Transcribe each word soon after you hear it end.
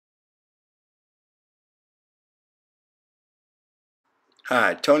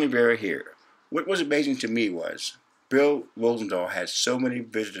Hi, Tony Vera here. What was amazing to me was Bill Rosendahl had so many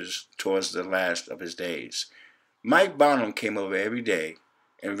visitors towards the last of his days. Mike Bonin came over every day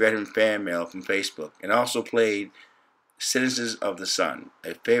and read him fan mail from Facebook and also played Citizens of the Sun,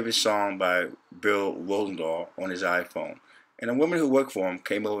 a favorite song by Bill Rosendahl on his iPhone. And a woman who worked for him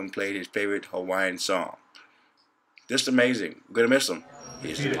came over and played his favorite Hawaiian song. Just amazing. We're going to miss him.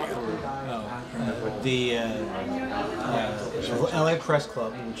 Here's the video. The LA Press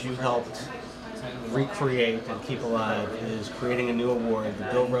Club, which you helped recreate and keep alive, is creating a new award, the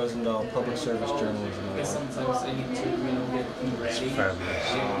Bill Rosendahl Public Service Journalism Award. It's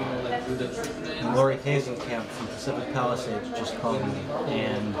fabulous. Lori Hazenkamp from Pacific Palisades just called me,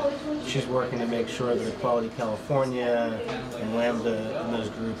 and she's working to make sure that Equality California and Lambda and those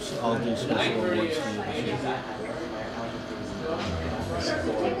groups all do special awards for you this year.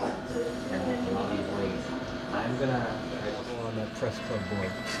 I'm gonna go on that press club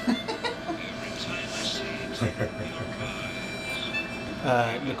board.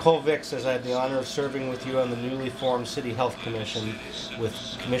 Nicole Vick says, I had the honor of serving with you on the newly formed City Health Commission with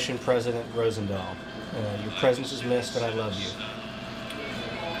Commission President Rosendahl. Your presence is missed and I love you.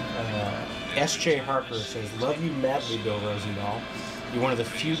 S.J. Harper says, love you madly, Bill Rosendahl. You're one of the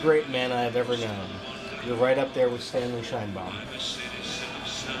few great men I have ever known. You're right up there with Stanley Scheinbaum.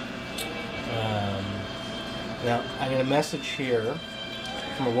 Now, I got a message here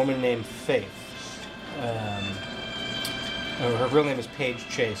from a woman named Faith. Her real name is Paige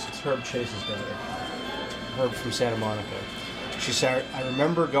Chase. It's Herb Chase's daughter. Herb from Santa Monica. She said, I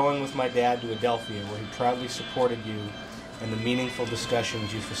remember going with my dad to Adelphia, where he proudly supported you and the meaningful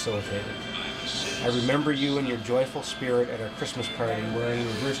discussions you facilitated. I remember you and your joyful spirit at our Christmas party wearing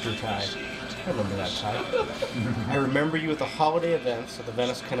your rooster tie. I remember that tie. I remember you at the holiday events at the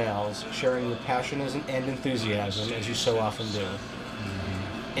Venice Canals, sharing your passion and enthusiasm, as you so often do.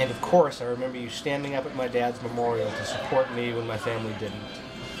 And of course, I remember you standing up at my dad's memorial to support me when my family didn't.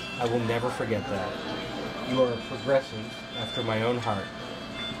 I will never forget that. You are a progressive after my own heart,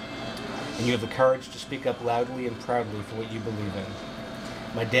 and you have the courage to speak up loudly and proudly for what you believe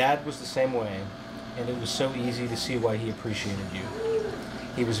in. My dad was the same way, and it was so easy to see why he appreciated you.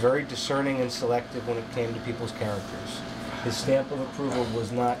 He was very discerning and selective when it came to people's characters. His stamp of approval was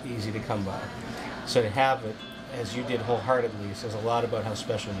not easy to come by. So to have it, as you did wholeheartedly, says a lot about how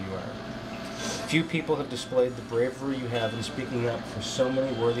special you are. Few people have displayed the bravery you have in speaking up for so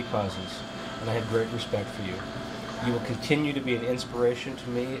many worthy causes, and I have great respect for you. You will continue to be an inspiration to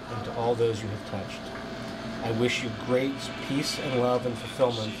me and to all those you have touched. I wish you great peace and love and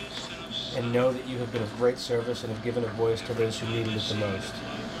fulfillment, and know that you have been of great service and have given a voice to those who needed it the most.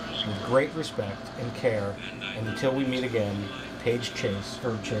 With great respect and care, and until we meet again, Paige Chase,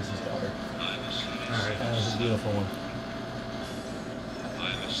 Herb Chase's daughter. That was a beautiful one.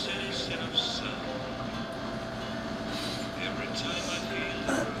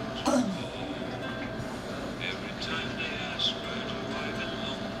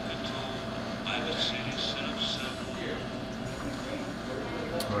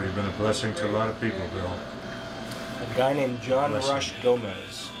 Well, you've been a blessing to a lot of people, Bill. A guy named John Rush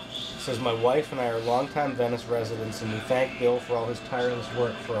Gomez says, my wife and I are longtime Venice residents, and we thank Bill for all his tireless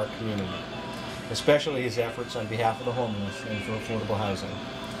work for our community, especially his efforts on behalf of the homeless and for affordable housing.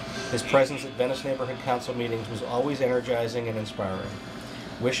 His presence at Venice Neighborhood Council meetings was always energizing and inspiring.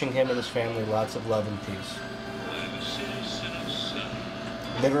 Wishing him and his family lots of love and peace.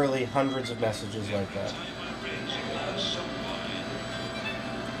 Literally hundreds of messages like that.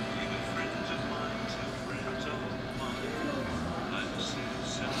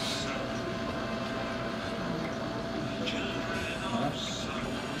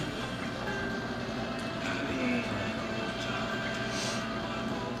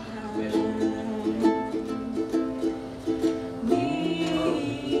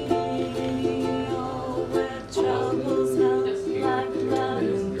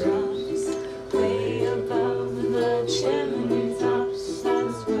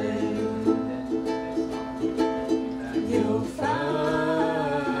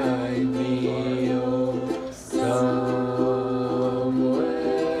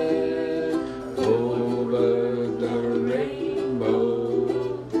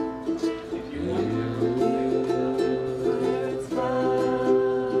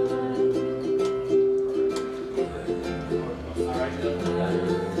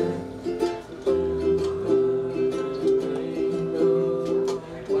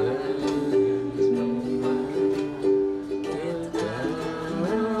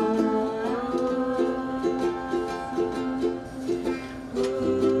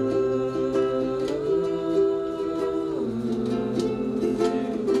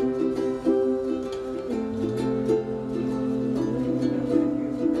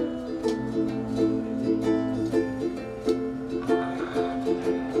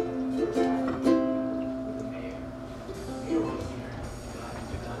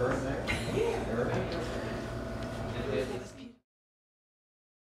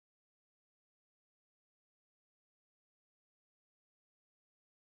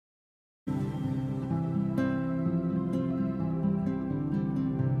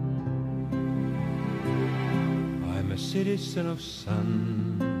 citizen of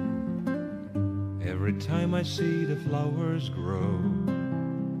sun. Every time I see the flowers grow,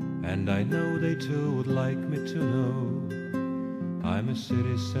 and I know they too would like me to know, I'm a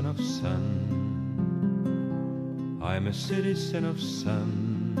citizen of sun. I'm a citizen of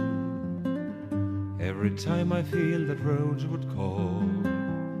sun. Every time I feel that roads would call,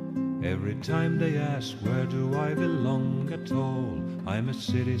 every time they ask where do I belong at all, I'm a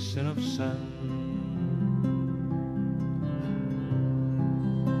citizen of sun.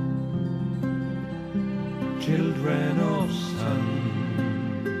 Children of sun,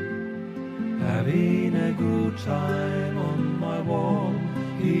 having a good time on my wall,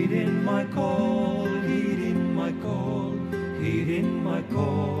 heeding my call, heeding my call, heeding my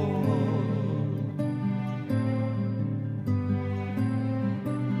call.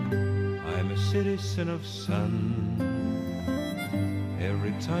 I'm a citizen of sun.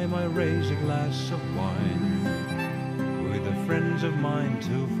 Every time I raise a glass of wine with the friends of mine,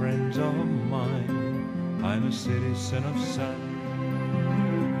 two friends of mine, I'm a citizen of sun.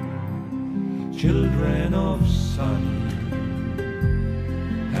 Children of sun,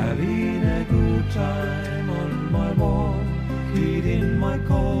 having a good time on my wall, heeding my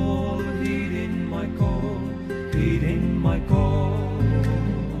call, heeding my call, heeding my call.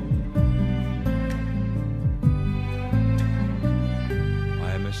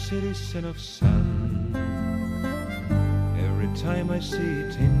 I'm a citizen of sun. Every time I see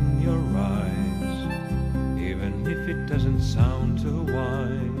it in your eyes, even if it doesn't sound too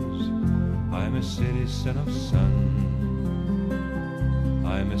wise, I'm a citizen of sun.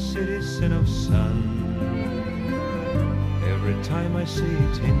 I'm a citizen of sun. Every time I see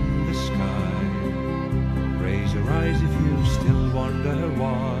it in the sky, raise your eyes if you still wonder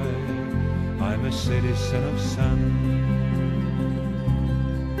why, I'm a citizen of sun.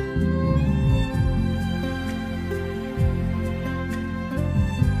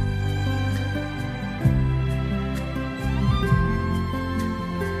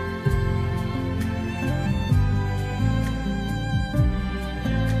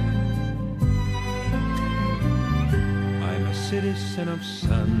 Citizen of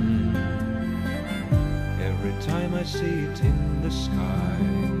sun. Every time I see it in the sky,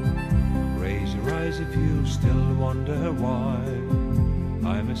 raise your eyes if you still wonder why,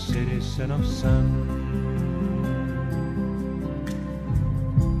 I'm a citizen of sun.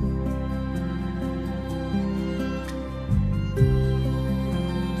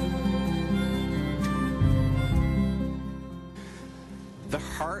 The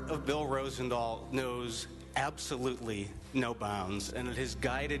heart of Bill Rosendahl knows absolutely no bounds, and it has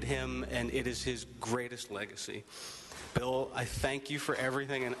guided him, and it is his greatest legacy. Bill, I thank you for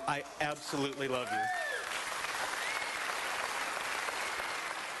everything, and I absolutely love you.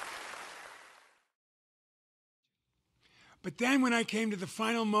 But then when I came to the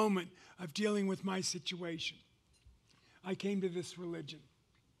final moment of dealing with my situation, I came to this religion.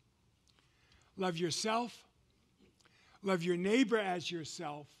 Love yourself, love your neighbor as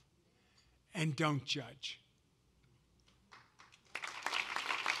yourself, and don't judge.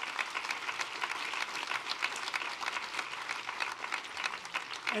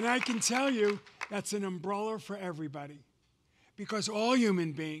 And I can tell you that's an umbrella for everybody, because all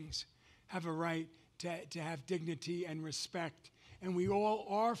human beings have a right to have dignity and respect, and we all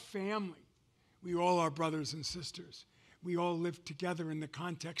are family. We all are brothers and sisters. We all live together in the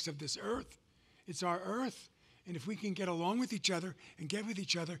context of this earth. It's our earth, and if we can get along with each other and get with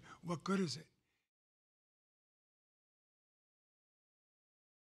each other, what good is it?